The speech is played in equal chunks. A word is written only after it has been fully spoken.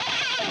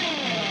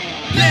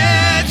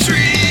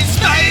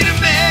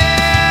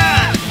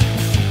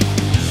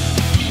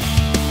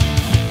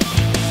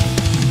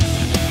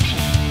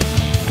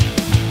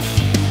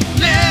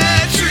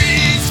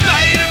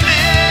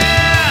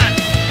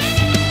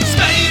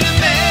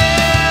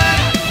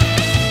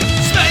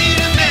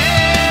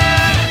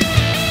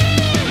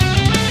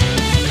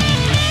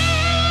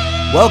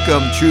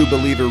Welcome, true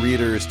believer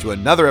readers, to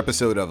another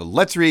episode of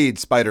Let's Read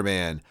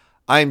Spider-Man.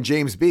 I'm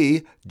James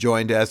B.,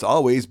 joined as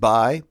always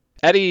by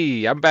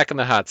Eddie. I'm back in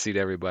the hot seat,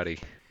 everybody.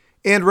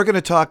 And we're going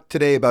to talk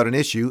today about an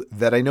issue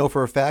that I know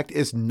for a fact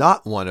is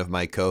not one of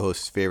my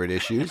co-hosts' favorite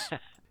issues.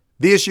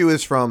 The issue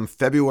is from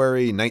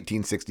February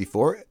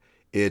 1964.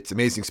 It's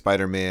Amazing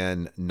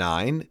Spider-Man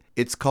 9.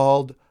 It's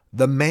called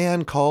The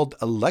Man Called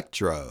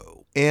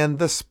Electro. And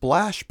the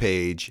splash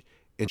page,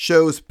 it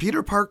shows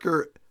Peter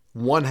Parker,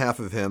 one half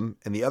of him,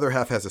 and the other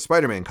half has a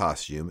Spider-Man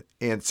costume.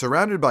 And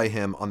surrounded by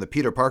him on the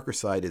Peter Parker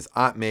side is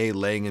Aunt May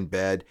laying in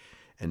bed,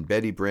 and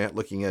Betty Brant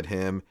looking at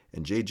him,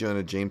 and J.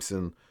 Jonah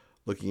Jameson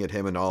looking at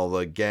him, and all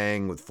the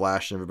gang with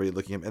Flash and everybody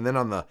looking at him. And then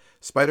on the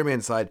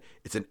Spider-Man side,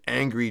 it's an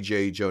angry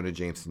J. Jonah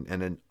Jameson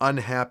and an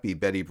unhappy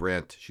Betty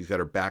Brant. She's got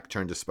her back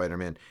turned to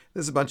Spider-Man.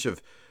 There's a bunch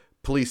of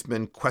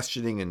policemen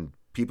questioning and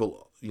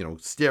people,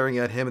 staring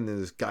at him, and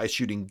then this guy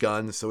shooting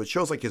guns. So it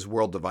shows like his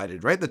world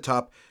divided. Right at the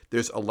top,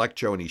 there's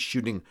Electro, and he's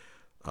shooting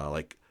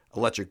like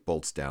electric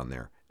bolts down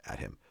there at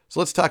him. So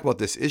let's talk about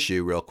this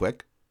issue real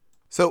quick.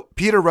 So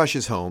Peter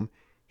rushes home.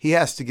 He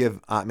has to give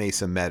Aunt May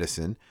some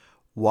medicine,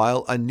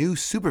 while a new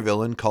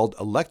supervillain called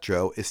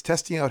Electro is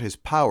testing out his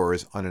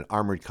powers on an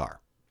armored car,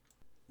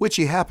 which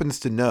he happens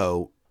to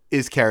know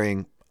is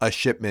carrying a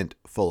shipment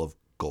full of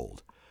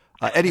gold.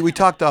 Eddie, we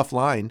talked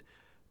offline.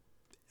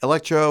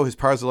 Electro, his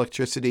powers of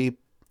electricity,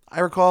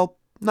 I recall,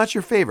 not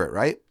your favorite,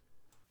 right?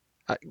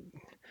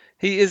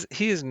 He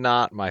is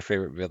not my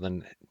favorite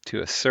villain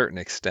to a certain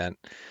extent.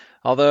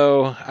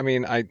 Although,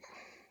 I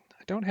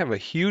don't have a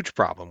huge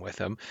problem with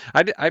him.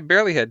 I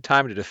barely had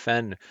time to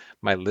defend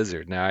my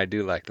lizard. Now, I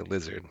do like the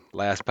lizard.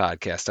 Last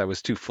podcast, I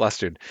was too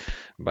flustered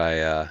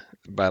by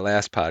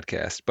last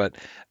podcast. But,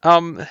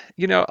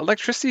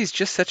 electricity is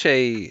just such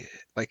a,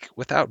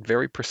 without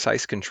very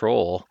precise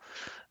control,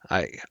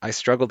 I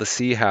struggle to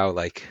see how,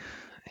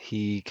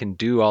 he can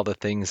do all the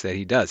things that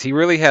he does. He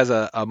really has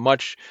a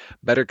much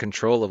better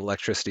control of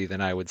electricity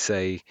than I would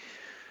say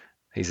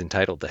he's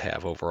entitled to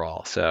have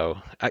overall. So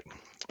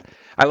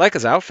I like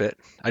his outfit.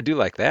 I do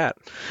like that.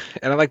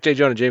 And I like J.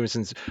 Jonah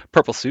Jameson's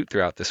purple suit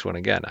throughout this one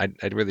again. I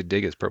really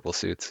dig his purple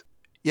suits.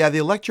 Yeah, the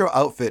Electro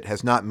outfit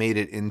has not made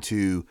it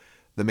into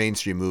the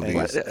mainstream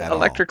movies at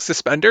Electric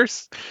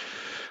suspenders?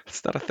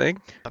 It's not a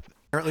thing.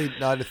 Apparently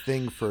not a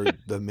thing for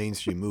the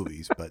mainstream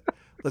movies, but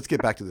let's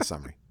get back to the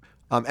summary.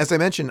 As I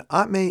mentioned,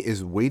 Aunt May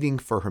is waiting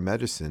for her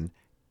medicine,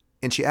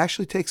 and she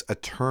actually takes a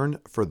turn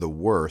for the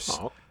worse.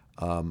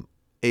 Oh.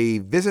 A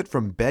visit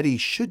from Betty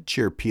should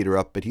cheer Peter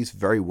up, but he's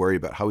very worried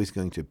about how he's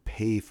going to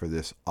pay for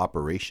this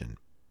operation.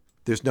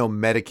 There's no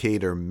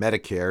Medicaid or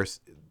Medicare.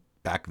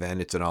 Back then,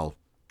 it's an all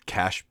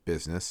cash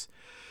business,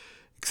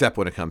 except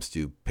when it comes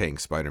to paying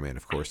Spider-Man,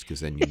 of course,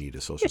 because then you need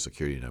a social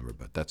security number,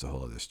 but that's a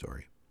whole other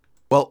story.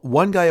 Well,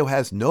 one guy who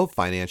has no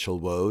financial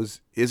woes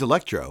is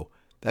Electro.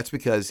 That's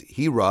because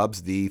he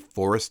robs the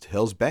Forest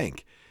Hills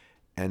Bank.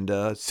 And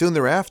soon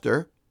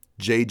thereafter,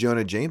 J.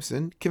 Jonah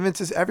Jameson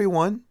convinces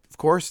everyone, of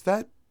course,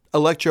 that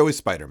Electro is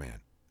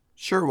Spider-Man.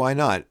 Sure, why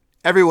not?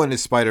 Everyone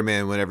is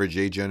Spider-Man whenever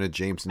J. Jonah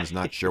Jameson's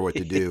not sure what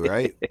to do,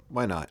 right?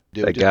 Why not?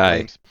 That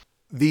guy.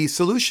 The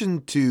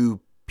solution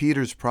to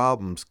Peter's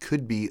problems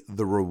could be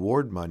the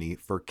reward money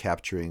for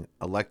capturing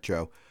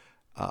Electro.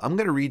 I'm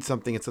going to read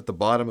something. It's at the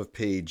bottom of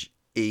page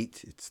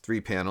 8. It's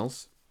 3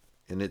 panels.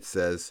 And it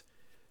says,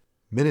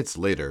 minutes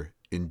later,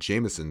 in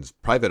Jameson's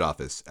private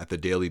office at the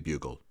Daily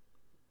Bugle.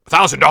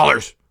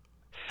 $1,000!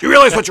 Do you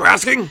realize what you're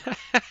asking?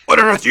 What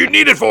on earth do you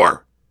need it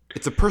for?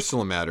 It's a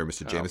personal matter,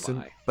 Mr.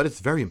 Jameson, but it's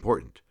very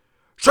important.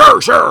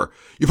 Sure.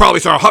 You probably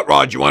saw a hot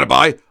rod you want to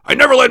buy. I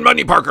never lend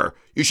money, Parker.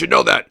 You should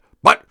know that.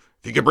 But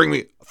if you can bring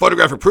me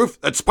photographic proof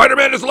that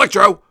Spider-Man is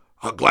Electro,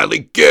 I'll gladly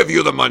give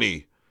you the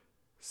money.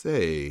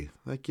 Say,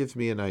 that gives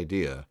me an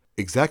idea.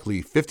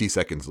 Exactly 50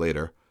 seconds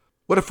later.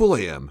 What a fool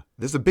I am.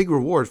 There's a big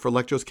reward for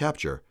Electro's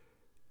capture.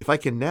 If I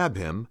can nab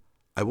him,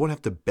 I won't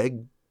have to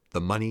beg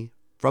the money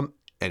from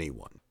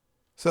anyone.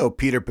 So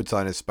Peter puts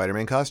on his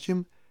Spider-Man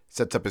costume,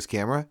 sets up his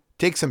camera,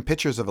 takes some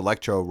pictures of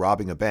Electro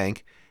robbing a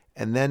bank,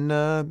 and then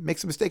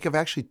makes a mistake of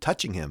actually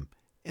touching him.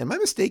 Am I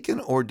mistaken,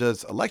 or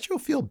does Electro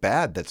feel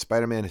bad that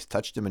Spider-Man has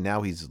touched him and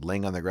now he's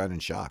laying on the ground in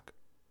shock?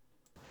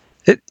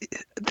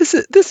 This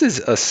is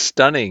a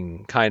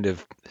stunning kind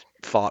of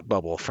thought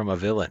bubble from a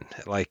villain.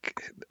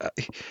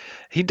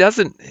 He does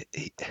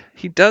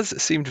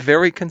seem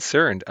very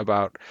concerned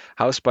about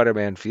how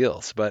Spider-Man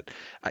feels, but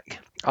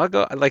I'll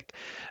go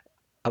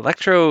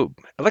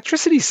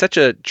electricity is such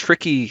a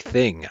tricky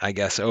thing, I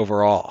guess,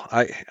 overall.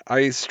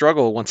 I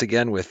struggle once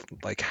again with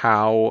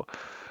how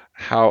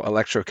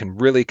Electro can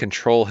really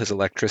control his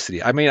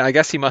electricity. I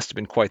guess he must have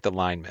been quite the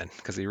lineman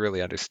because he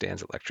really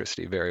understands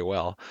electricity very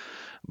well.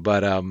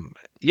 But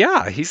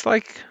yeah, he's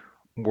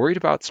worried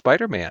about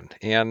Spider-Man,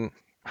 and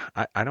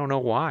I don't know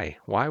why.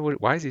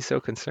 Why is he so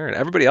concerned?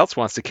 Everybody else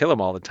wants to kill him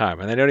all the time,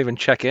 and they don't even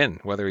check in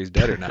whether he's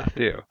dead or not,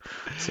 do.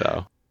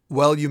 So.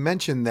 Well, you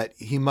mentioned that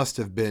he must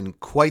have been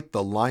quite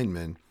the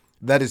lineman,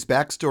 that his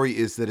backstory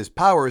is that his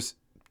powers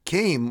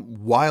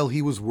came while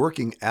he was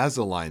working as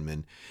a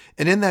lineman.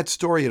 And in that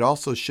story, it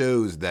also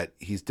shows that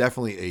he's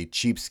definitely a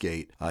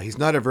cheapskate. He's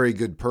not a very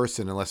good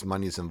person unless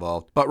money is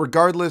involved. But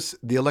regardless,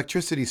 the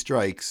electricity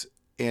strikes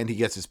and he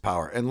gets his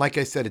power. And like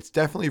I said, it's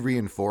definitely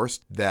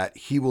reinforced that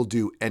he will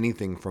do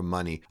anything for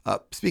money.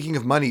 Speaking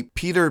of money,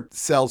 Peter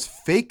sells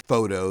fake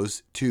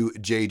photos to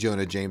J.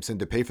 Jonah Jameson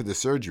to pay for the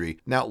surgery.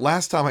 Now,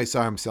 last time I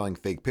saw him selling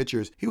fake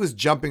pictures, he was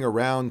jumping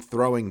around,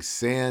 throwing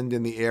sand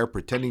in the air,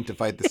 pretending to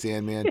fight the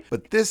Sandman.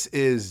 But this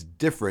is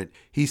different.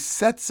 He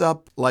sets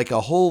up like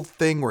a whole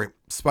thing where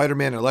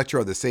Spider-Man and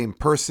Electro are the same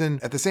person.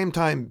 At the same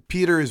time,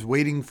 Peter is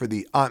waiting for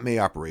the Aunt May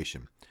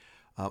operation.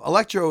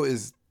 Electro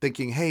is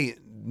thinking, hey,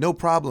 no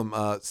problem.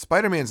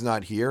 Spider-Man's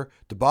not here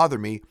to bother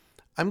me.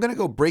 I'm going to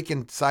go break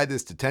inside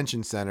this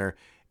detention center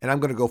and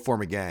I'm going to go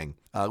form a gang.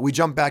 We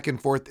jump back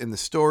and forth in the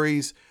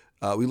stories.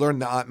 We learn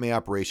the Aunt May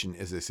operation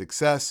is a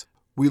success.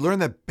 We learn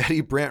that Betty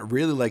Brant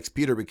really likes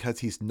Peter because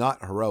he's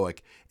not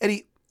heroic.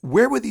 Eddie,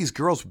 where were these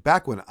girls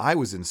back when I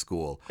was in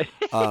school?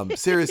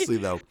 Seriously,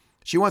 though,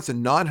 she wants a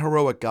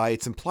non-heroic guy.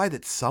 It's implied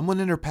that someone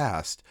in her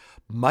past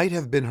might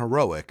have been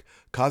heroic,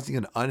 causing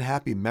an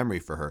unhappy memory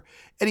for her.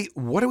 Eddie,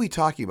 what are we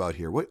talking about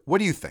here? What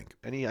do you think?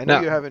 And I know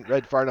Now, you haven't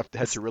read far enough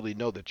ahead to really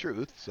know the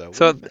truth. So what do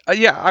so you think?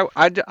 yeah,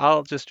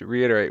 I'll just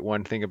reiterate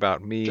one thing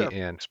about me Sure.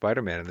 and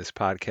Spider-Man in this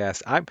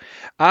podcast.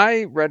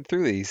 I read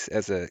through these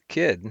as a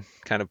kid,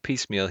 kind of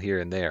piecemeal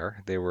here and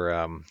there. They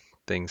were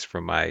things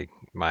from my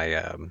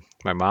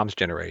mom's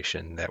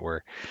generation that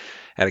were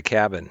at a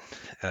cabin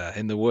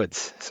in the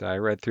woods. So I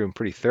read through them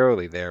pretty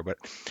thoroughly there. But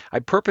I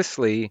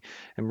purposely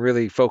am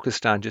really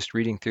focused on just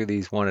reading through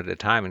these one at a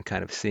time and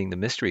kind of seeing the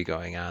mystery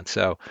going on.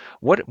 So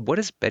what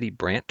is Betty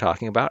Brant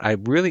talking about? I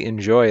really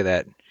enjoy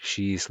that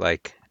she's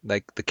like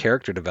the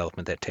character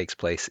development that takes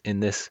place in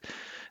this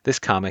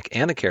comic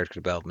and the character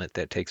development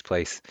that takes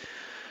place.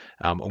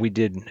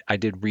 I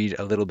did read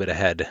a little bit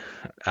ahead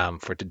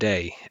for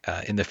today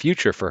in the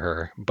future for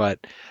her,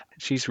 but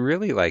she's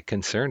really like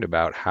concerned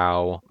about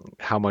how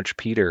much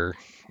Peter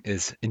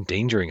is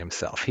endangering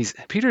himself.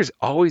 Peter's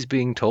always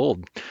being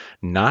told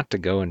not to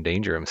go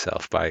endanger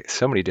himself by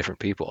so many different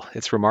people.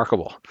 It's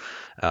remarkable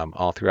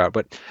all throughout.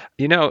 But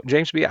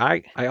James B,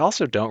 I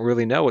also don't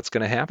really know what's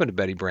going to happen to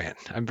Betty Brant.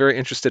 I'm very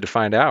interested to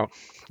find out.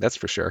 That's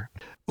for sure.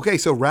 Okay,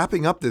 so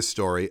wrapping up this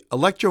story,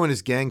 Electro and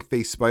his gang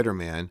face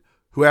Spider-Man,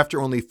 who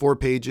after only 4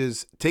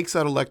 pages takes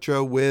out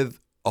Electro with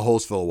a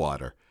hose full of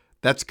water.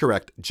 That's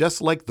correct.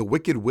 Just like the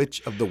Wicked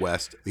Witch of the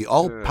West, the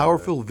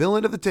all-powerful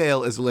villain of the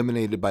tale is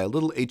eliminated by a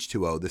little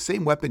H2O, the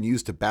same weapon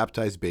used to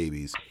baptize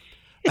babies.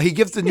 He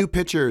gives the new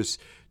pictures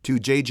to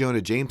J. Jonah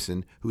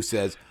Jameson, who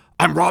says,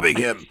 I'm robbing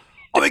him.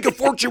 I'll make a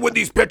fortune with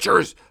these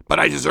pictures, but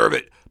I deserve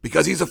it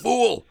because he's a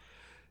fool.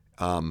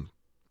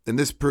 And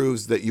this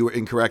proves that you were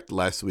incorrect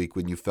last week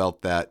when you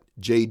felt that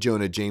J.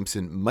 Jonah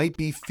Jameson might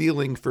be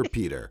feeling for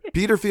Peter.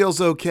 Peter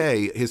feels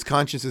okay. His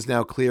conscience is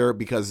now clear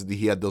because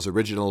he had those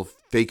original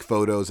fake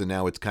photos and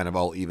now it's kind of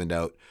all evened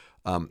out.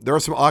 There are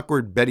some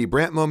awkward Betty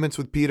Brant moments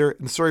with Peter,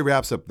 and the story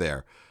wraps up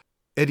there.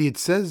 Eddie, it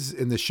says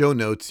in the show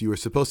notes you were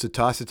supposed to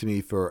toss it to me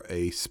for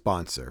a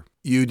sponsor.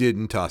 You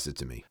didn't toss it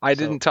to me. I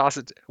So didn't toss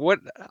it. What?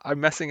 I'm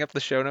messing up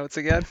the show notes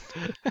again?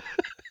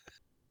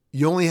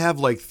 You only have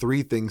like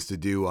 3 things to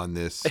do on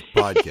this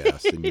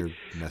podcast, and you're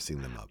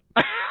messing them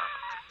up.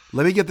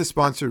 Let me get the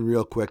sponsor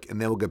real quick,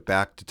 and then we'll get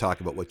back to talk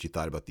about what you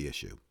thought about the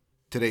issue.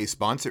 Today's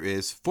sponsor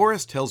is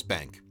Forest Hills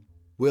Bank.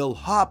 We'll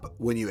hop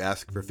when you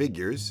ask for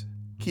figures.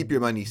 Keep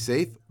your money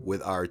safe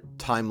with our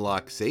time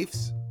lock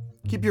safes.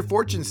 Keep your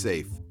fortune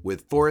safe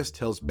with Forest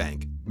Hills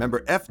Bank.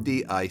 Member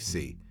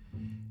FDIC.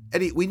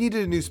 Eddie, we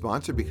needed a new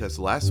sponsor because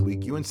last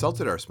week you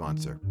insulted our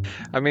sponsor.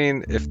 I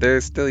mean, if they're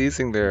still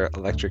using their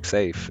electric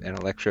safe and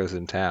Electro's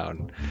in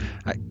town,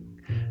 I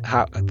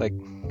how like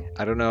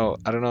I don't know.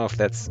 I don't know if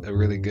that's a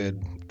really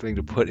good thing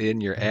to put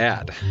in your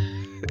ad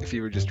if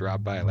you were just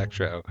robbed by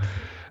Electro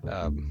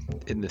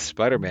in the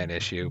Spider-Man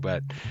issue.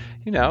 But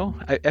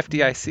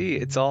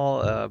FDIC, it's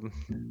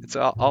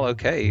all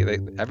okay.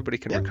 Everybody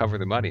can yeah, recover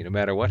the money no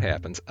matter what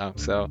happens.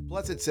 So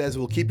Plus, it says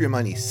we'll keep your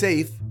money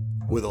safe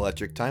with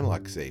electric time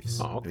lock safes.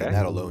 oh, I mean, okay.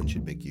 that alone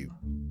should make you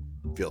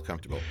feel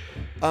comfortable.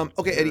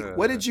 Okay, Eddie,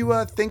 what did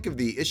you think of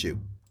the issue?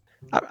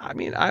 I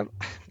mean,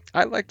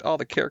 I liked all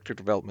the character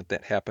development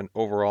that happened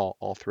overall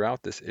all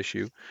throughout this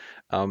issue.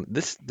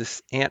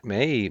 This Aunt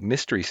May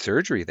mystery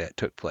surgery that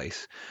took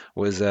place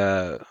was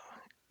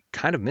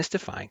kind of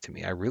mystifying to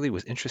me. I really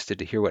was interested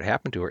to hear what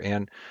happened to her.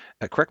 And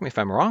correct me if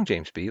I'm wrong,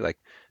 James B. Like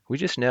we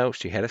just know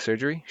she had a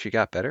surgery, she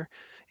got better,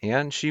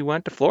 and she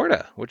went to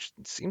Florida, which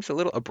seems a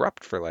little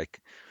abrupt for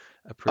like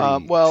a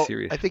pretty well,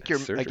 serious I think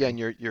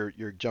surgery.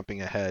 you're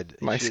jumping ahead.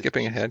 Am I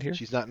skipping She's ahead here?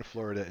 she's not in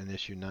Florida in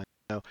issue 9.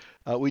 No.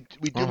 We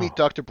do meet Oh.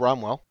 Dr.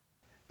 Bromwell.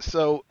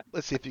 So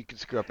let's see if you can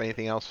screw up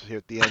anything else here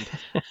at the end.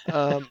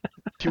 Um,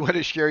 Do you want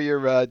to share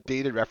your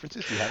dated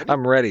references? Do you have any?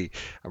 I'm ready.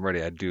 I'm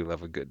ready. I do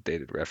love a good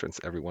dated reference,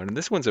 everyone. And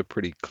this one's a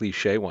pretty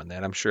cliche one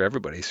that I'm sure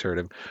everybody's heard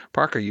of.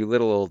 Parker, you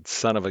little old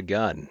son of a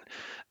gun.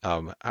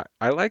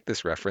 I like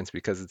this reference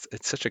because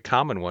it's such a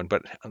common one,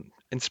 but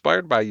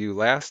inspired by you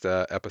last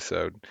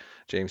episode,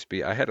 James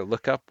B, I had to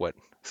look up what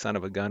son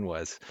of a gun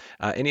was.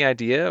 Any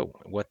idea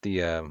what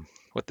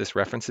this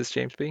reference is,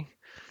 James B?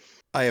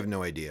 I have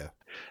no idea.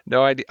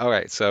 No idea. All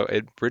right. So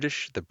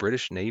the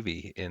British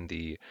Navy in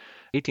the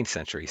 18th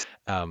century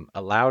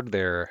allowed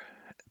their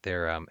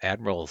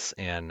admirals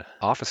and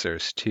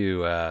officers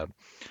to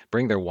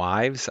bring their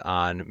wives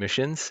on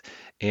missions,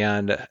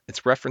 and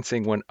it's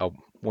referencing when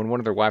one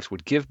of their wives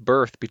would give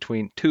birth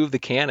between two of the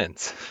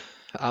cannons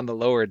on the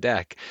lower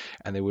deck,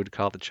 and they would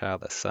call the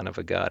child a son of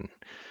a gun.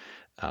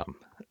 Um,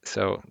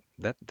 so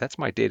that's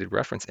my dated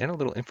reference and a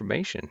little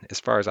information.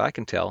 As far as I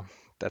can tell,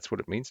 that's what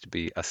it means to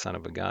be a son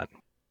of a gun.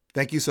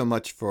 Thank you so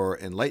much for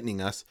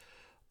enlightening us.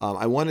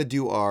 I want to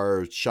do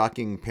our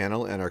shocking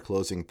panel and our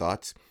closing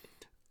thoughts.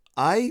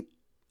 I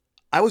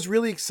I was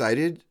really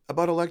excited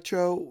about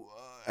Electro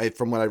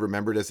from what I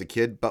remembered as a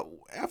kid, but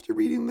after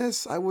reading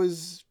this, I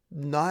was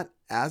not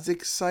as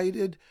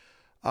excited.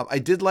 I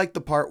did like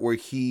the part where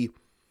he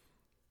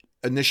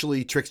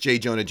initially tricks J.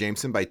 Jonah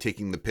Jameson by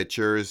taking the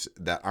pictures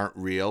that aren't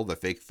real, the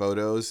fake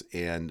photos,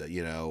 and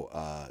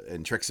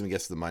and tricks him and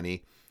gets the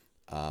money.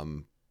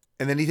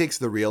 And then he takes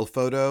the real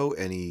photo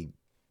and he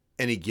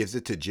gives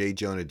it to J.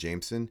 Jonah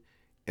Jameson,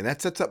 and that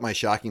sets up my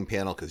shocking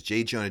panel because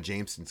J. Jonah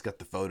Jameson's got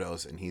the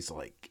photos and he's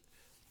like,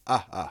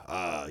 like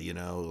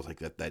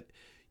that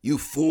you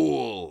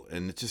fool,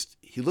 and it just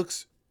he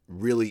looks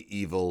really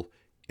evil.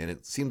 And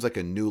it seems like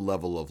a new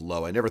level of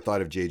low. I never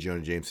thought of J.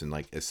 Jonah Jameson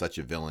like as such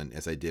a villain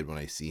as I did when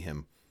I see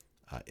him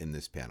in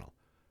this panel.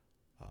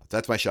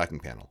 That's my shocking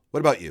panel. What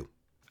about you?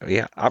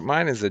 Yeah,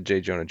 mine is a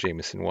J. Jonah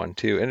Jameson one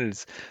too, and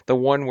it's the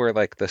one where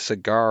like the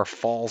cigar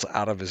falls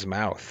out of his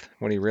mouth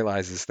when he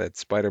realizes that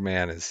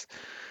Spider-Man is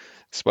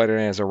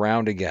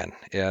around again.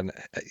 And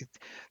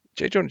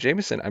J. Jonah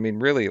Jameson, I mean,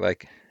 really,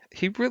 like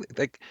he really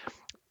like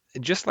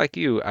just like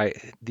you,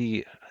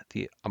 the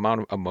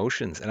amount of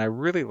emotions, and I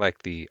really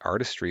like the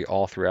artistry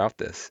all throughout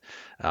this.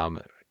 Um,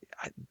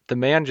 the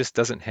man just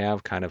doesn't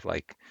have kind of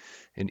like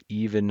an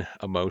even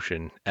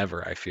emotion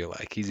ever. I feel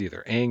like he's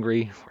either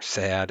angry or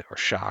sad or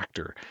shocked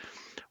or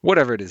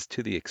whatever it is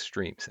to the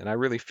extremes. And I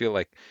really feel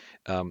like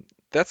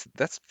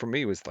that's for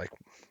me was like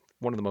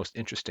one of the most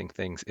interesting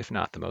things, if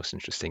not the most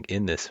interesting,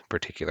 in this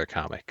particular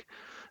comic.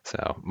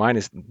 So mine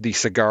is the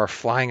cigar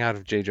flying out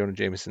of J. Jonah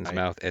Jameson's Right.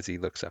 mouth as he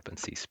looks up and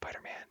sees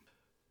Spider-Man.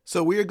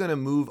 So we are going to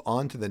move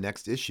on to the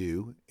next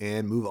issue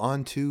and move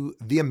on to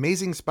The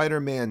Amazing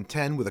Spider-Man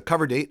 10 with a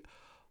cover date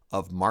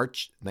of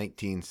March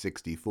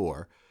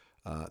 1964.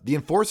 The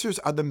Enforcers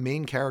are the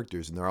main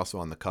characters, and they're also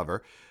on the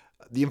cover.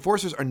 The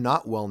Enforcers are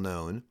not well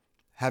known,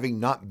 having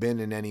not been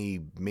in any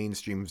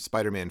mainstream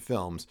Spider-Man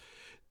films.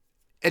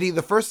 Eddie,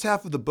 the first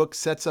half of the book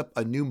sets up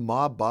a new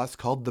mob boss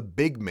called the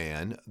Big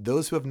Man.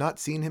 Those who have not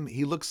seen him,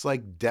 he looks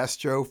like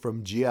Destro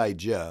from G.I.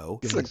 Joe.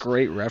 It's a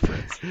great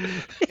reference.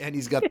 And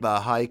he's got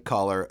the high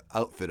collar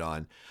outfit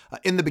on.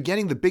 In the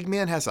beginning, the Big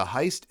Man has a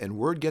heist, and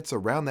word gets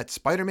around that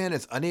Spider-Man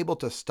is unable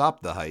to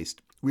stop the heist.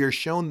 We are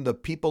shown the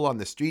people on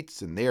the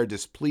streets, and they are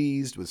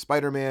displeased with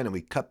Spider-Man, and we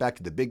cut back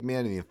to the Big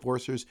Man and the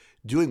Enforcers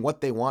doing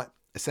what they want,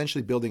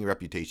 essentially building a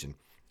reputation.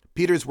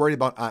 Peter's worried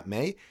about Aunt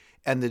May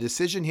and the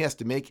decision he has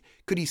to make.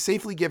 Could he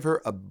safely give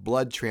her a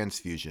blood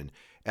transfusion?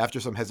 After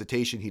some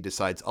hesitation, he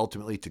decides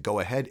ultimately to go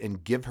ahead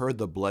and give her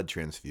the blood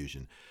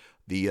transfusion.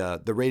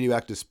 The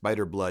radioactive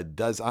spider blood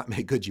does Aunt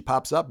May good. She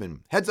pops up and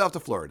heads off to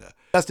Florida,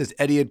 just as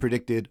Eddie had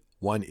predicted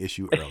one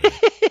issue earlier.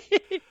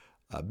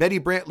 Betty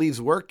Brant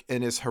leaves work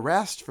and is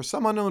harassed for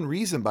some unknown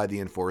reason by the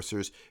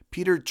Enforcers.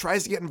 Peter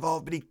tries to get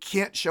involved, but he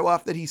can't show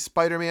off that he's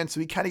Spider-Man, so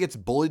he kind of gets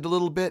bullied a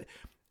little bit.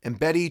 And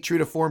Betty, true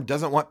to form,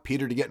 doesn't want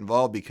Peter to get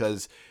involved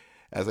because,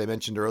 as I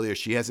mentioned earlier,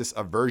 she has this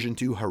aversion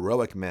to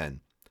heroic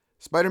men.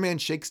 Spider-Man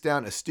shakes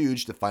down a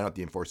stooge to find out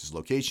the Enforcer's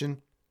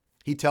location.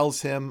 He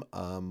tells him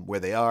where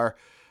they are.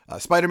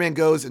 Spider-Man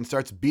goes and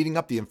starts beating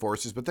up the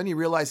Enforcers, but then he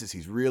realizes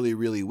he's really,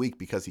 really weak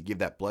because he gave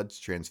that blood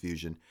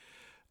transfusion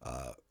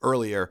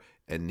earlier,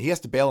 and he has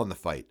to bail on the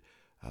fight.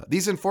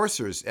 These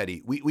Enforcers,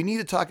 Eddie, we need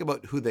to talk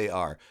about who they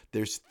are.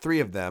 There's 3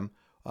 of them.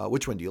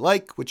 Which one do you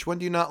like? Which one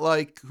do you not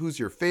like? Who's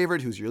your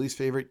favorite? Who's your least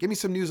favorite? Give me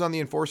some news on the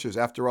Enforcers.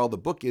 After all, the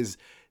book is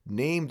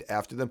named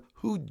after them.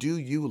 Who do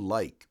you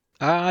like?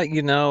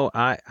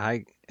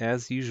 I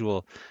as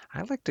usual,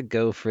 I like to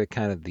go for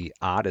kind of the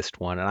oddest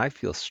one, and I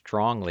feel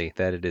strongly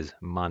that it is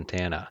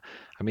Montana.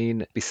 I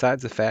mean,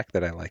 besides the fact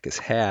that I like his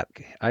hat,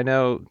 I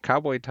know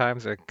cowboy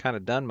times are kind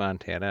of done,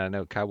 Montana. I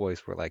know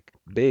cowboys were like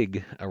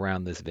big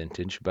around this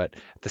vintage, but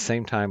at the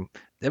same time,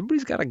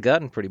 everybody's got a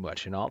gun pretty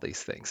much in all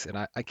these things. And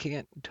I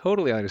can't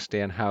totally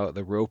understand how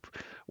the rope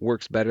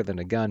works better than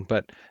a gun,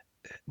 but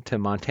to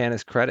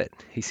Montana's credit,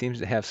 he seems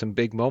to have some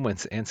big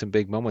moments and some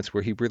big moments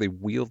where he really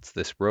wields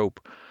this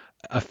rope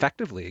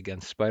effectively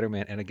against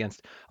Spider-Man and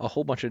against a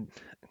whole bunch of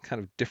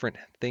kind of different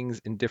things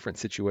in different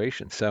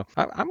situations. So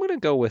I'm going to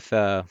go with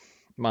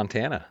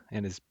Montana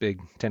and his big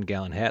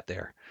 10-gallon hat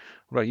there.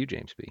 What about you,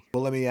 James B?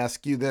 Well, let me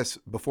ask you this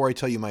before I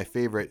tell you my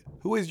favorite.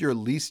 Who is your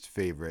least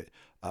favorite?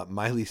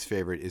 My least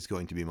favorite is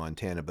going to be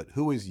Montana, but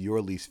who is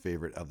your least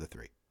favorite of the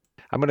three?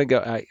 I'm gonna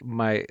go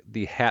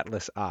the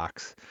hatless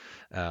ox.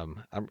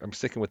 I'm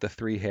sticking with the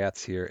three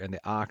hats here, and the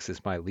ox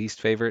is my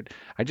least favorite.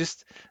 I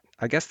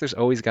guess there's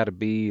always got to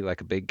be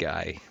like a big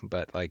guy,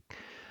 but like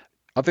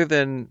other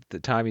than the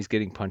time he's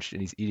getting punched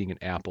and he's eating an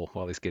apple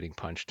while he's getting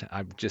punched,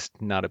 I'm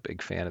just not a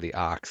big fan of the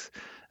ox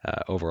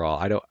overall.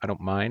 I don't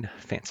mind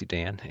Fancy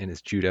Dan and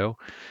his judo,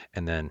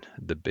 and then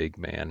the big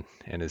man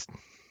and his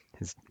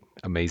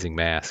amazing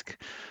mask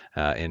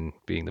in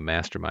being the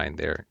mastermind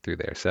there through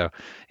there. So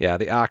yeah,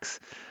 the ox,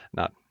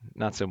 not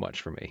not so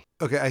much for me.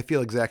 Okay, I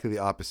feel exactly the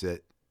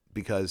opposite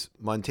because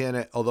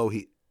Montana, although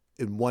he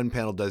in one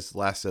panel does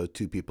lasso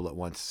two people at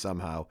once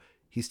somehow,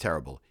 he's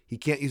terrible. He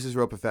can't use his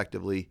rope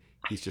effectively.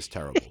 He's just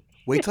terrible.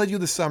 Wait till I do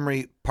the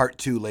summary part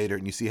 2 later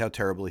and you see how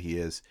terrible he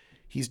is.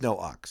 He's no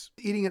ox.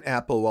 Eating an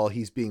apple while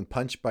he's being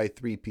punched by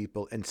 3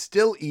 people and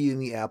still eating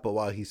the apple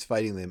while he's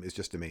fighting them is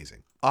just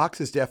amazing. Ox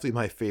is definitely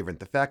my favorite.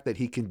 The fact that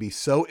he can be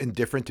so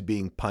indifferent to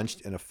being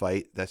punched in a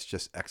fight, that's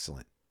just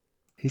excellent.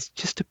 He's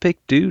just a big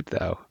dude,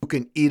 though. Who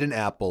can eat an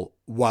apple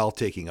while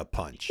taking a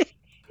punch.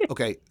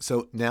 Okay,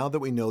 so now that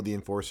we know the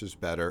enforcers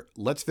better,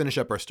 let's finish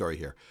up our story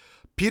here.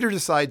 Peter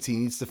decides he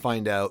needs to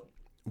find out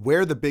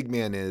where the big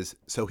man is,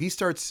 so he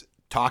starts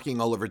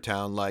talking all over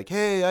town like,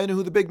 hey, I know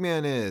who the big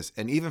man is.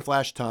 And even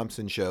Flash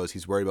Thompson shows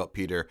he's worried about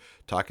Peter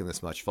talking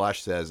this much.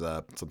 Flash says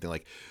something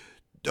like,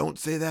 don't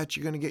say that,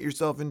 you're going to get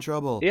yourself in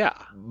trouble. Yeah.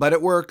 But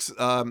it works.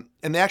 And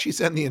they actually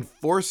send the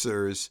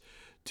enforcers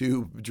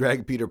to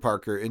drag Peter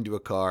Parker into a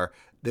car.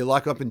 They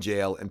lock him up in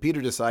jail, and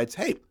Peter decides,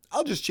 hey,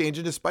 I'll just change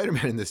into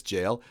Spider-Man in this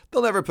jail.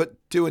 They'll never put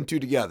 2 and 2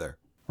 together.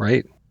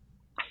 Right.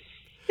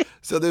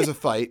 So there's a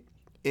fight,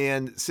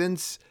 and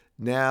since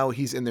now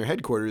he's in their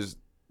headquarters,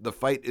 the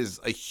fight is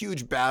a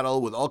huge battle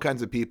with all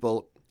kinds of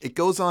people. It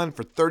goes on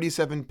for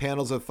 37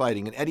 panels of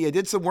fighting. And Eddie, I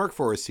did some work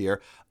for us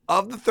here.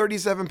 Of the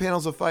 37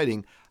 panels of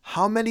fighting,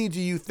 how many do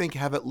you think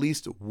have at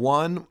least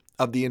one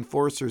of the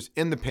enforcers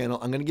in the panel?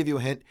 I'm going to give you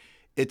a hint.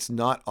 It's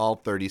not all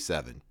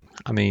 37.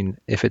 I mean,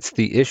 if it's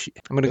the issue,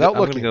 I'm gonna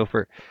go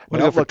for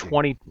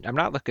 20. I'm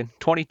not looking.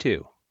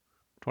 22.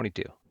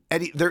 22.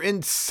 Eddie, they're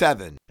in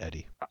 7.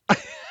 Eddie.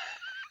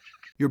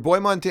 Your boy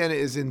Montana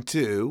is in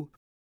 2.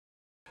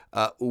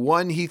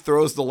 1, he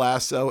throws the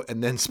lasso,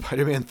 and then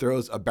Spider-Man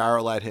throws a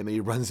barrel at him, and he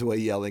runs away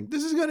yelling,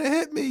 this is going to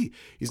hit me.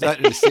 He's not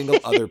in a single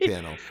other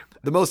panel.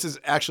 The most is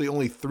actually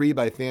only 3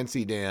 by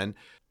Fancy Dan.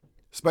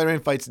 Spider-Man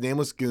fights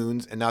nameless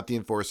goons and not the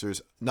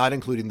enforcers, not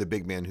including the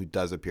big man who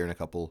does appear in a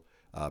couple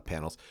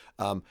panels.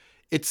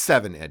 It's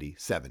 7, Eddie,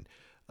 7.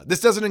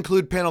 This doesn't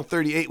include panel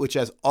 38, which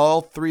has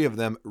all 3 of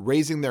them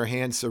raising their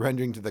hands,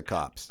 surrendering to the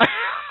cops.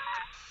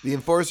 The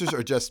enforcers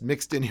are just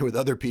mixed in here with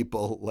other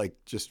people, like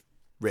just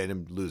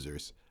random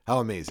losers. How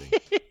amazing.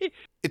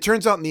 It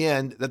turns out in the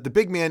end that the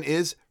big man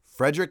is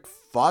Frederick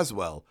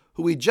Foswell,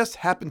 who we just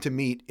happened to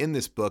meet in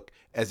this book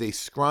as a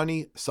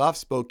scrawny,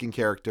 soft-spoken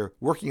character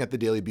working at the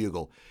Daily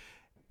Bugle.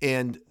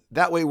 And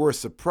that way we're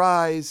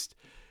surprised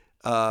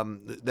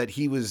that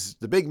he was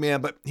the big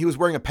man, but he was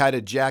wearing a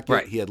padded jacket.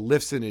 Right. He had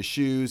lifts in his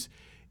shoes.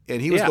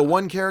 And he was the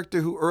one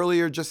character who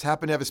earlier just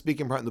happened to have a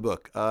speaking part in the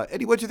book.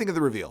 Eddie, what did you think of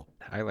the reveal?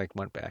 I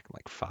went back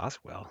and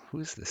Foswell,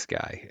 who's this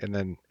guy? And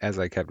then as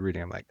I kept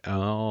reading, I'm like,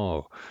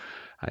 oh,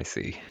 I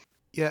see.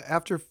 Yeah,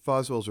 after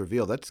Foswell's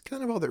reveal, that's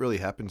kind of all that really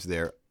happens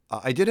there.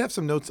 I did have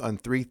some notes on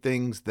 3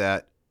 things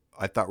that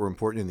I thought were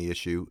important in the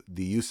issue.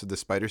 The use of the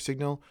spider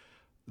signal,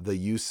 the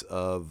use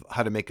of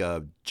how to make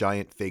a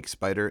giant fake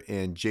spider,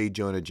 and J.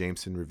 Jonah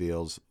Jameson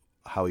reveals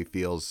how he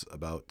feels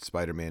about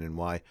Spider-Man and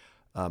why.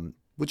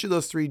 Which of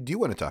those 3 do you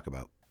want to talk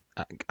about?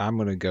 I'm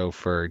going to go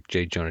for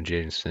J. Jonah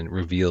Jameson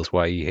reveals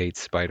why he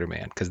hates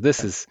Spider-Man, because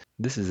this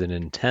is an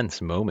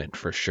intense moment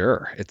for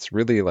sure. It's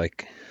really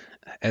like,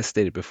 as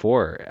stated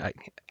before,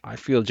 I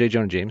feel J.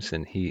 Jonah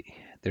Jameson,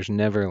 there's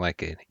never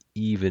like an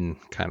even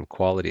kind of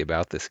quality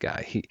about this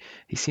guy.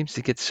 He seems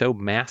to get so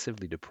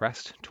massively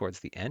depressed towards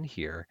the end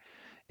here,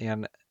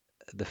 and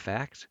the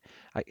fact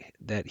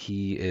that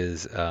he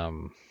is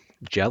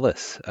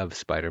jealous of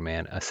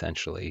Spider-Man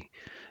essentially.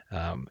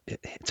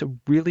 It's a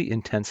really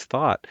intense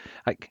thought.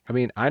 I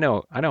mean, I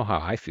know how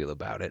I feel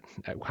about it.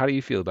 How do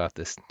you feel about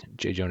this?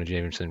 J. Jonah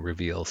Jameson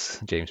reveals,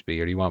 James B.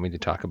 Or do you want me to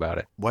talk about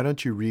it? Why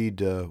don't you read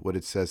what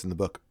it says in the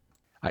book?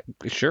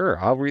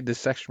 Sure, I'll read this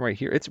section right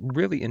here. It's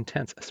really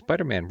intense.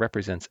 Spider-Man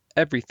represents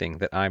everything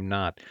that I'm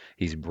not.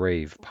 He's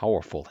brave,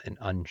 powerful, and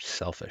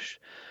unselfish.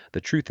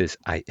 The truth is,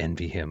 I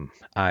envy him.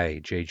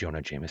 I, J.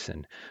 Jonah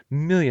Jameson,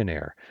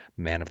 millionaire,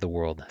 man of the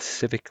world,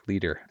 civic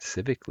leader.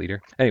 Civic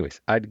leader?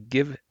 Anyways, I'd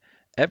give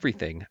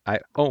everything I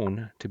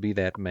own to be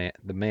that man,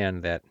 the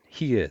man that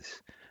he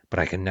is. But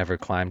I can never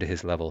climb to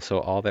his level, so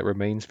all that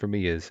remains for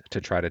me is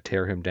to try to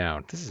tear him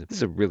down. This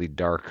is a really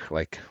dark,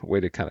 way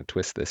to kind of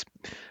twist this,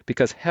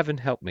 because heaven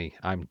help me,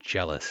 I'm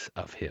jealous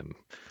of him.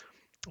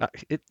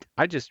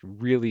 I just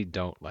really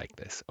don't like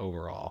this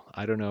overall.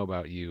 I don't know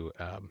about you,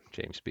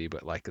 James B.,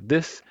 but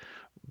this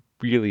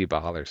really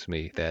bothers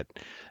me that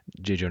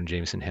J. Jonah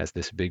Jameson has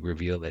this big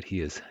reveal that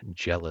he is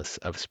jealous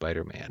of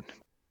Spider-Man.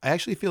 I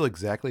actually feel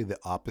exactly the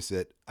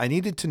opposite. I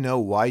needed to know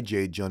why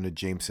J. Jonah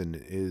Jameson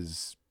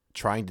is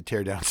trying to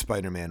tear down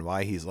Spider-Man.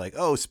 Why he's like,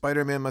 oh,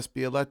 Spider-Man must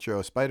be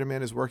Electro.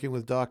 Spider-Man is working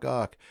with Doc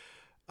Ock.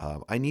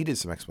 I needed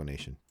some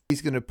explanation.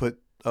 He's going to put,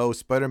 oh,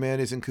 Spider-Man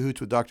is in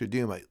cahoots with Doctor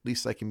Doom. At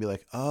least I can be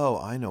like, oh,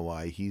 I know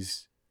why.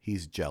 He's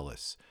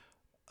jealous.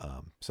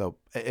 So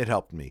it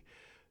helped me.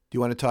 Do you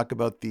want to talk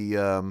about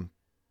the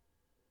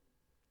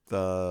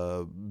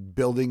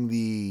building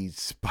the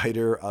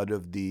spider out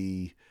of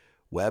the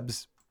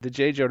webs? The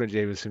J. Jonah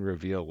Jameson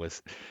reveal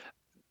was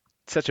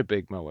such a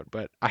big moment,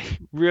 but I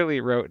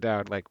really wrote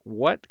down like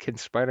what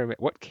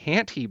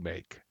can't he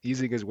make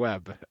using his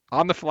web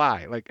on the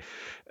fly? Like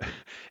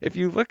if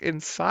you look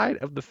inside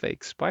of the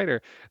fake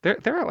spider, there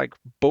are like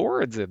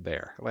boards in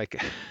there.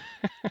 Like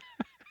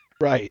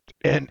Right.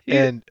 And he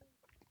and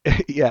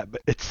yeah,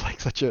 but it's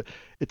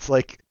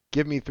like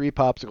give me 3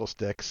 popsicle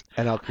sticks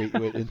and I'll create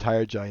you an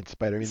entire giant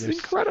spider. I mean, it's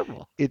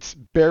incredible. it's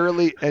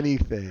barely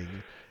anything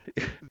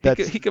He could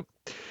that's he could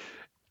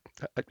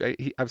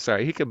I'm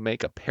sorry, he could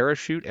make a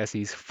parachute as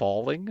he's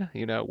falling,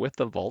 with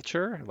the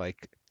vulture.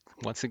 Like,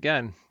 once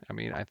again, I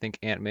mean, I think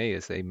Aunt May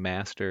is a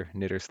master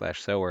knitter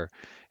slash sewer,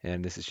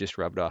 and this is just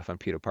rubbed off on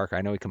Peter Parker.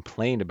 I know he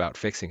complained about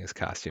fixing his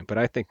costume, but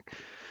I think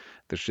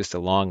there's just a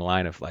long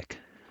line of like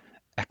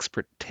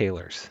expert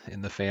tailors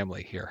in the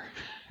family here.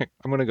 I'm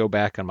going to go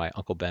back on my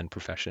Uncle Ben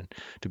profession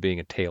to being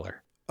a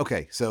tailor.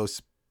 Okay, so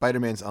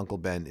Spider-Man's Uncle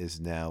Ben is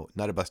now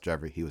not a bus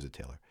driver. He was a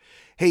tailor.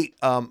 Hey,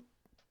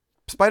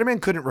 Spider-Man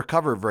couldn't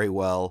recover very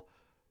well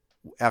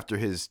after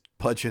his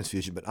blood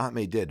transfusion, but Aunt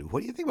May did. What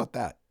do you think about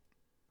that?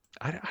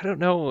 I don't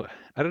know.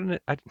 I don't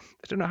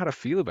know how to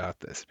feel about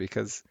this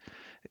because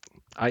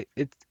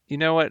you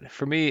know what?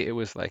 For me, it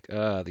was like,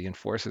 the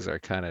enforcers are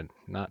kind of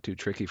not too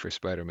tricky for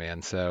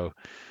Spider-Man, so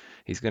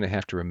he's going to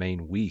have to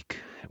remain weak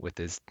with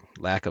his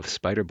lack of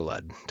spider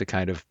blood to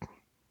kind of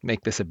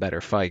make this a better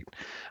fight.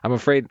 I'm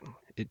afraid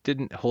it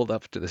didn't hold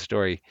up to the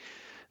story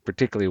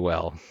particularly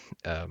well.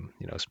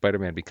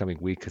 Spider-Man becoming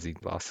weak because he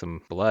lost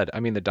some blood. I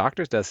mean, the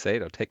doctors does say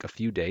it'll take a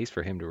few days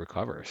for him to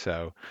recover.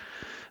 So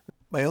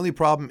My only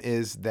problem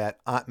is that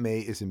Aunt May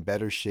is in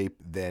better shape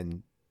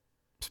than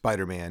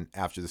Spider-Man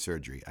after the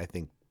surgery. I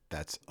think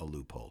that's a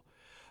loophole.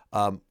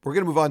 We're going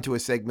to move on to a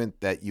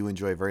segment that you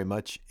enjoy very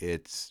much.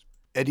 It's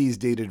Eddie's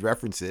dated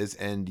references,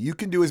 and you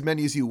can do as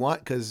many as you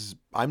want because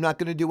I'm not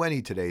going to do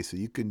any today, so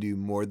you can do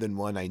more than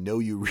one. I know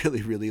you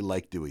really, really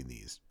like doing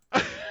these.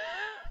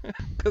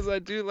 because I you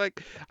do do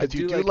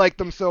like like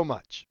them so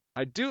much.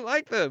 I do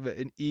like them.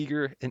 An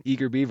eager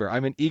beaver.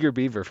 I'm an eager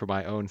beaver for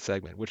my own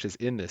segment, which is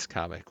in this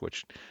comic,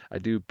 which I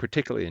do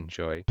particularly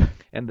enjoy.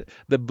 And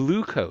the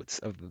blue coats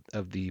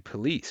of the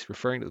police,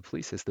 referring to the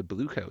police as the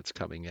blue coats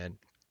coming in,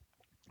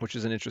 which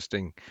is an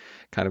interesting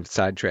kind of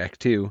sidetrack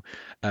too,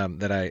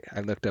 that I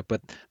looked up.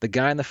 But the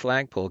guy in the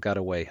flagpole got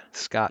away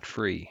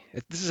scot-free.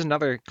 This is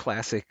another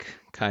classic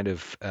kind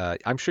of.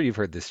 I'm sure you've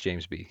heard this,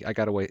 James B.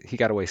 He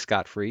got away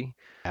scot-free.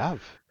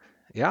 Have.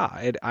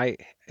 Yeah,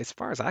 as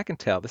far as I can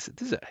tell, this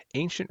is an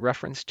ancient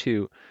reference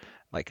to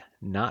like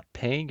not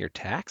paying your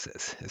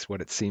taxes is what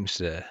it seems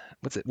to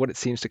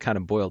kind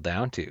of boil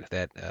down to.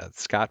 That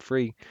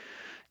scot-free,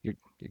 you're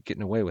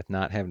getting away with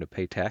not having to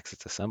pay taxes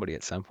to somebody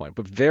at some point.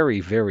 But very,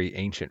 very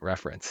ancient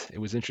reference. It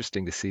was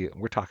interesting to see.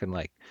 We're talking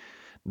like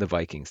the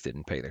Vikings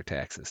didn't pay their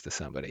taxes to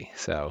somebody,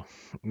 so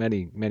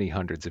many, many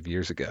hundreds of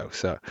years ago.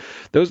 So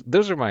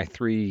those are my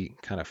three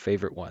kind of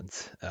favorite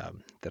ones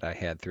that I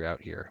had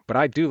throughout here. But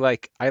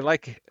I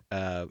like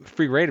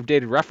free reign of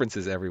dated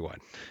references, everyone.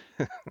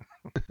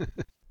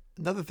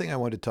 Another thing I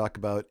want to talk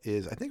about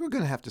is I think we're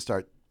going to have to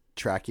start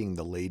tracking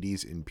the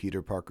ladies in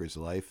Peter Parker's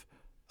life.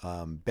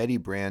 Betty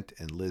Brant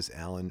and Liz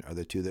Allen are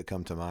the two that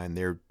come to mind.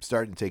 They're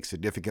starting to take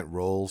significant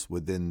roles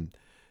within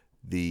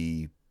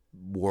the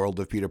world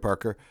of Peter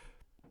Parker.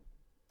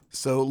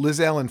 So Liz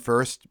Allen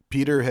first,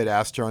 Peter had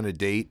asked her on a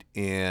date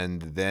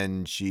and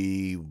then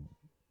he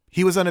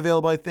was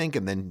unavailable, I think.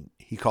 And then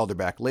he called her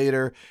back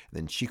later and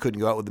then she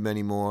couldn't go out with him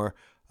anymore.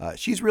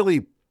 She's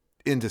really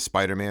into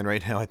Spider-Man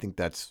right now. I think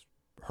that's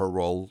her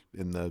role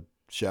in the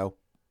show.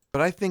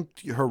 But I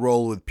think her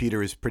role with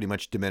Peter is pretty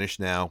much diminished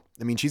now.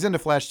 I mean, she's into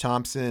Flash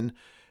Thompson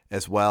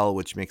as well,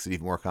 which makes it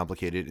even more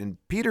complicated. And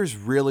Peter's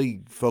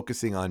really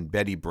focusing on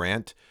Betty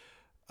Brant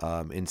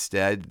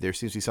instead. There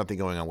seems to be something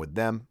going on with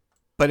them.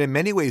 But in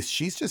many ways,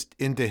 she's just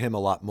into him a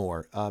lot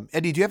more.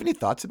 Eddie, do you have any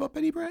thoughts about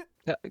Betty Brant?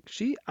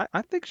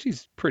 I think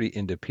she's pretty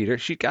into Peter.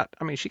 She got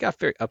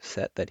very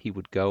upset that he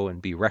would go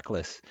and be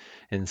reckless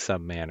in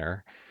some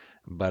manner.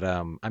 But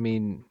I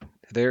mean,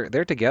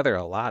 they're together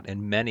a lot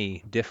in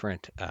many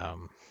different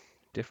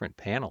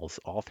panels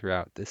all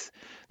throughout this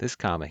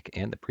comic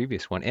and the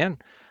previous one.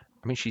 And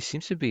I mean, she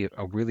seems to be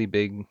a really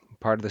big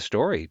part of the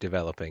story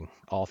developing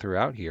all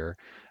throughout here,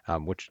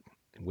 which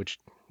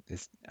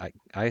is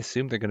I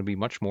assume they're going to be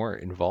much more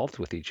involved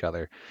with each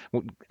other.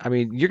 I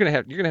mean, you're gonna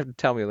have to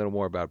tell me a little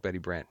more about Betty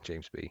Brant,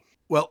 James B.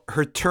 Well,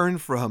 her turn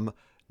from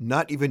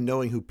not even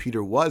knowing who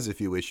Peter was a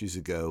few issues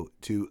ago,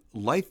 to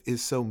life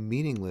is so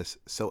meaningless,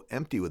 so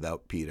empty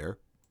without Peter.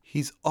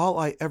 He's all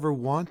I ever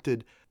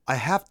wanted. I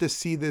have to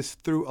see this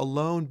through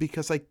alone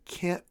because I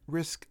can't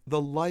risk the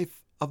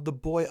life of the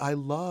boy I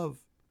love.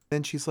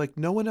 And she's like,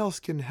 no one else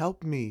can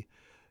help me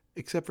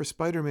except for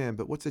Spider-Man,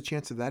 but what's the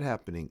chance of that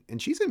happening?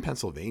 And she's in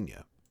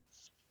Pennsylvania.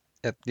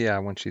 Yeah,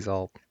 when she's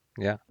all,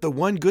 yeah. The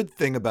one good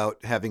thing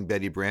about having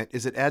Betty Brant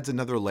is it adds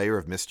another layer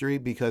of mystery,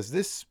 because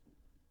this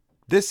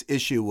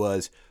issue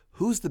was,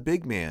 who's the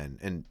big man,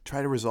 and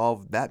try to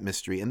resolve that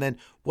mystery. And then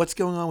what's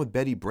going on with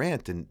Betty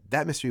Brant, and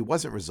that mystery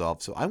wasn't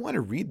resolved. So I want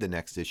to read the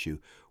next issue,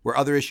 where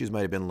other issues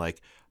might have been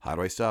like, how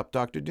do I stop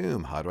Doctor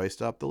Doom? How do I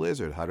stop the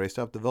Lizard? How do I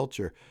stop the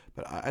Vulture?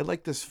 But I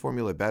like this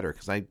formula better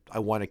because I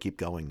want to keep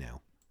going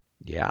now.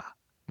 Yeah.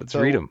 Let's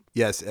So- read them.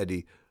 Yes,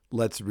 Eddie,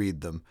 let's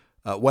read them.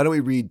 Why don't we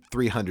read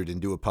 300 and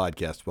do a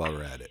podcast while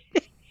we're at it?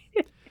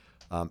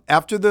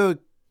 After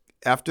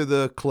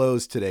the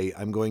close today,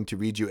 I'm going to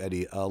read you,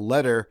 Eddie, a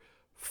letter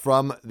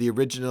from the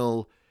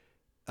original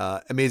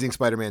Amazing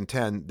Spider-Man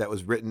 10 that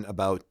was written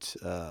about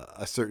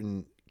a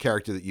certain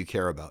character that you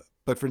care about.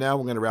 But for now,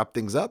 we're going to wrap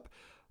things up.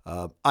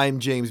 I'm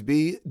James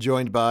B.,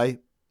 joined by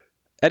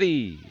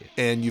Eddie.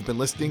 and you've been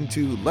listening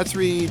to Let's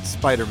Read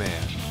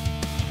Spider-Man.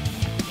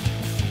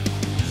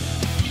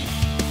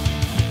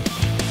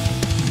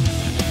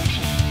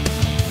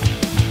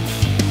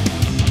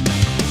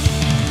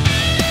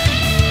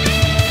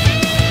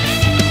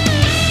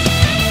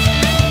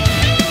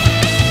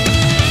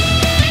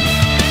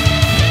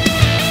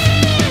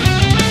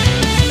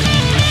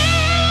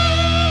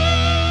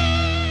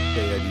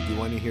 Hey, Eddie, do you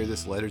want to hear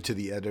this letter to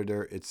the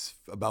editor? It's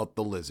about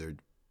the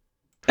Lizard.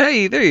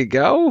 Hey, there you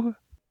go.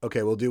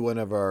 Okay, we'll do one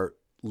of our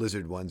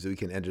Lizard ones so we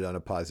can end it on a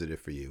positive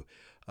for you.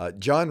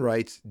 John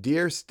writes,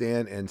 Dear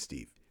Stan and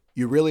Steve,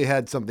 you really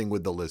had something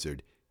with the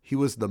Lizard. He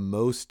was the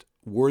most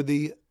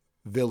worthy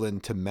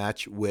villain to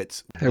match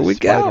wits. There we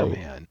go.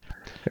 Spider-Man.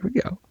 There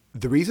we go.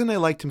 The reason I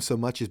liked him so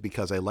much is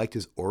because I liked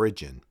his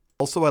origin.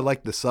 Also, I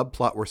liked the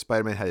subplot where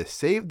Spider-Man had to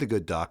save the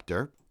good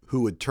doctor,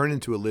 who would turn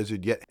into a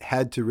lizard yet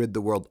had to rid the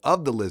world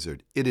of the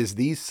lizard. It is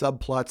these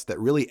subplots that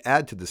really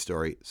add to the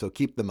story, so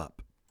keep them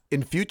up.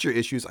 In future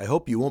issues, I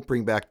hope you won't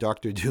bring back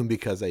Doctor Doom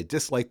because I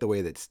dislike the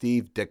way that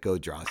Steve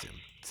Ditko draws him,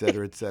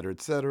 etc., etc.,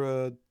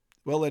 etc.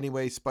 Well,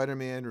 anyway,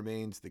 Spider-Man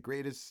remains the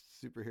greatest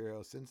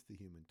superhero since the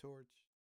Human Torch.